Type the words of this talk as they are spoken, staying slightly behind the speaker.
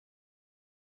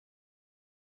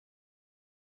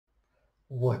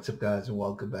What's up guys, and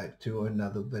welcome back to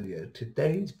another video.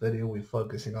 Today's video we're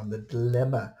focusing on the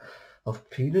dilemma of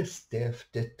Pieter-Steph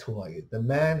du Toit, the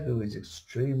man who is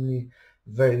extremely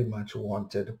very much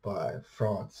wanted by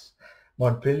France.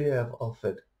 Montpellier have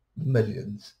offered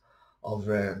millions of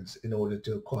rands in order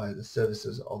to acquire the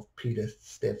services of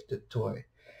Pieter-Steph du Toit.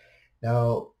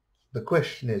 Now the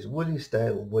question is, will he stay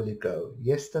or will he go?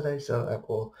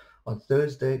 On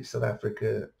Thursday, South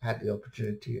Africa had the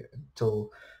opportunity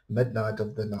until midnight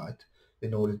of the night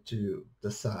in order to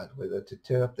decide whether to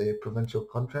tear up their provincial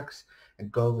contracts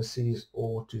and go overseas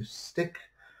or to stick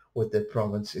with their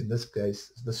province, in this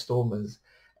case the Stormers,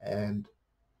 and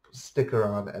stick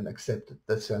around and accept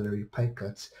the salary pay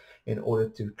cuts in order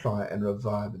to try and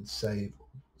revive and save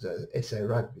the SA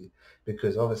rugby,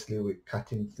 because obviously we're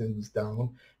cutting things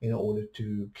down in order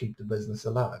to keep the business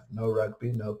alive. No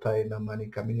rugby, no pay, no money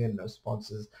coming in, no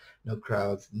sponsors, no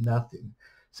crowds, nothing.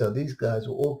 So these guys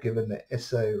were all given the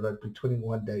SA rugby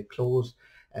 21-day clause,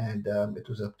 and it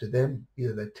was up to them.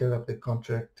 Either they tear up their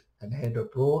contract and head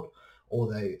abroad,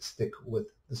 or they stick with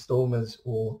the Stormers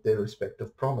or their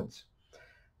respective province.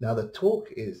 Now the talk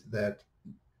is that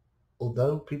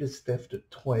although Pieter-Steph du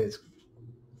Toit is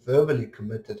verbally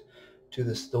committed to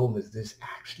the Stormers, there's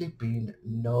actually been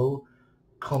no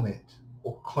comment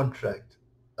or contract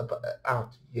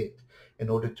out yet in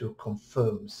order to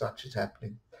confirm such is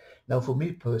happening. Now for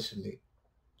me personally,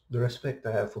 the respect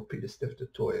I have for Pieter-Steph du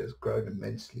Toit has grown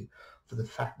immensely for the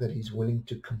fact that he's willing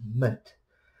to commit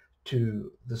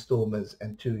to the Stormers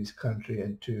and to his country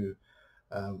and to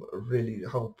really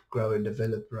help grow and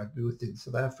develop rugby within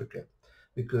South Africa,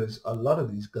 because a lot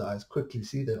of these guys quickly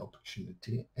see their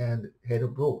opportunity and head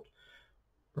abroad.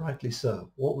 Rightly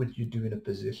so. What would you do in a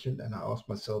position, and I ask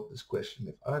myself this question,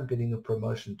 if I'm getting a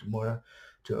promotion tomorrow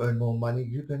to earn more money,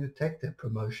 you're going to take that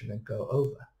promotion and go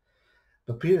over.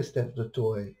 But Pieter-Steph du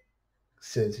Toit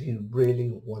says he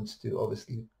really wants to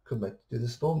obviously commit to the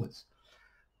Stormers.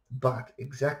 But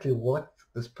exactly what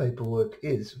this paperwork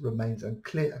is remains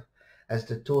unclear, as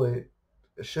du Toit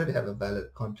should have a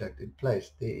valid contract in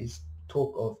place. There is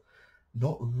talk of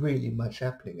not really much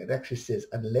happening. It actually says,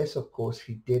 unless of course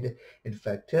he did in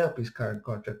fact tear up his current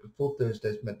contract before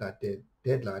Thursday's midnight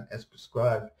deadline as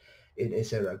prescribed in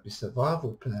SA Rugby's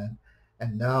survival plan,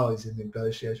 and now is in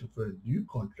negotiation for a new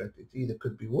contract. It either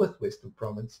could be with Western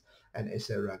Province and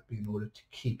SA Rugby in order to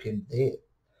keep him there.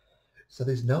 So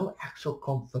there's no actual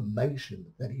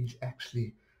confirmation that he's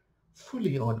actually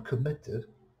fully on committed,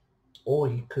 or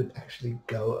he could actually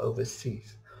go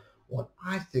overseas. What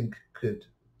I think could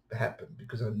happen,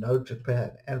 because I know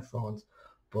Japan and France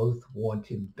both want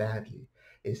him badly,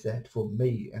 is that for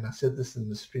me, and I said this in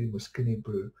the stream with Skinny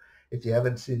Brew, if you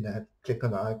haven't seen that, click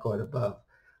on the icon above.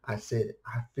 I said,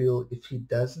 I feel if he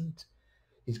doesn't,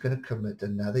 he's going to commit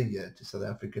another year to South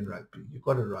African rugby. You've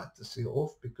got a right to see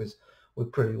off, because we're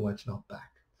pretty much not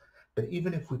back. But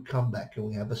even if we come back and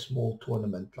we have a small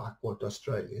tournament like what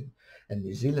Australia and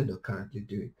New Zealand are currently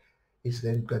doing, he's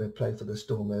then going to play for the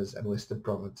Stormers and Western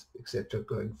Province, etc.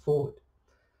 going forward.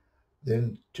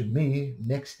 Then to me,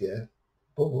 next year,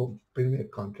 boom, boom, bring me a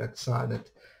contract, sign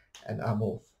it, and I'm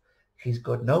off. He's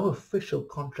got no official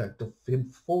contract of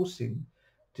him forcing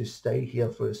to stay here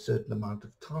for a certain amount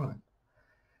of time.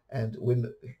 And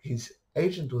when his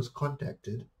agent was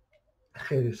contacted,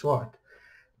 Gerry Swart,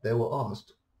 they were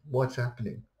asked, what's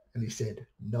happening? And he said,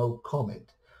 no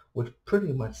comment, which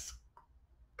pretty much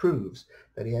proves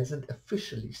that he hasn't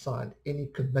officially signed any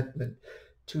commitment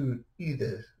to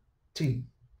either team.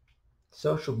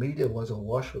 Social media was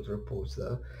awash with reports,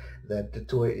 though, that du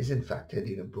Toit is in fact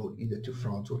heading abroad either to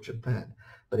France or Japan.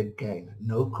 But again,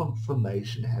 no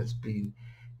confirmation has been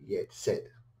yet said.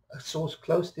 A source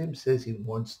close to him says he doesn't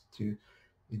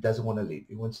want to leave.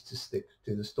 He wants to stick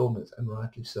to the Stormers, and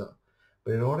rightly so.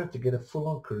 But in order to get a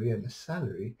full-on career and a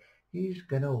salary, he's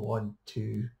going to want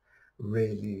to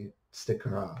really stick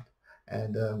around.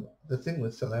 And the thing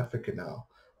with South Africa now,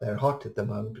 they're hot at the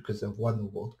moment because they've won the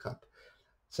World Cup.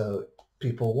 So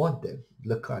people want them.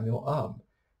 Look on your arm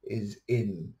is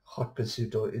in hot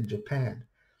pursuit or in Japan,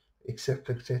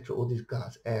 etc., etc., all these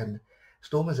guys. And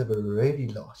Stormers have already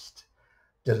lost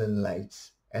Dylan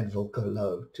Lates and Wilco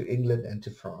Low to England and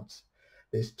to France.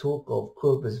 There's talk of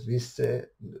Cobus Visse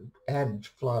and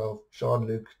fly off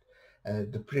Jean-Luc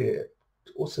Duplessis,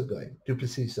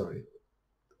 sorry.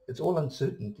 It's all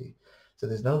uncertainty. So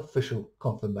there's no official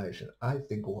confirmation. I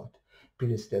think what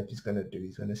Pieter-Steph is going to do,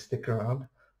 he's going to stick around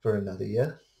for another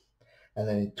year. And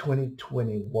then in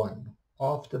 2021,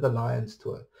 after the Lions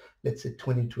tour, let's say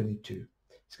 2022,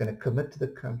 he's going to commit to the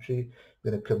country,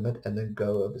 going to commit and then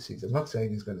go overseas. I'm not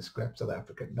saying he's going to scrap South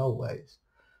Africa, no ways.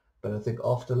 But I think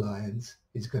after Lions,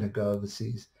 he's going to go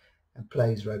overseas and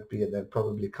play his rugby and then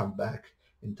probably come back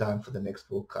in time for the next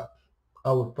World Cup.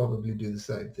 I would probably do the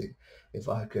same thing if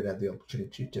I could have the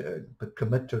opportunity to earn. But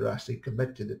commit to Rugby,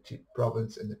 commit to the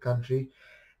province and the country,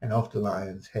 and after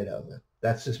Lions, head over.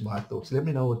 That's just my thoughts. Let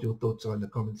me know what your thoughts are in the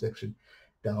comment section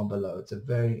down below. It's a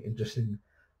very interesting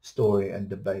story and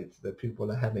debate that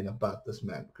people are having about this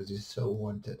man because he's so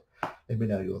wanted. Let me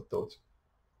know your thoughts.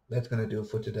 That's going to do it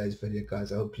for today's video,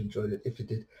 guys. I hope you enjoyed it. If you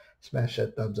did, smash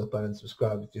that thumbs up button,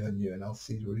 subscribe if you're new, and I'll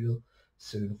see you real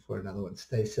soon for another one.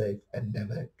 Stay safe and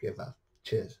never give up.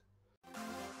 Cheers.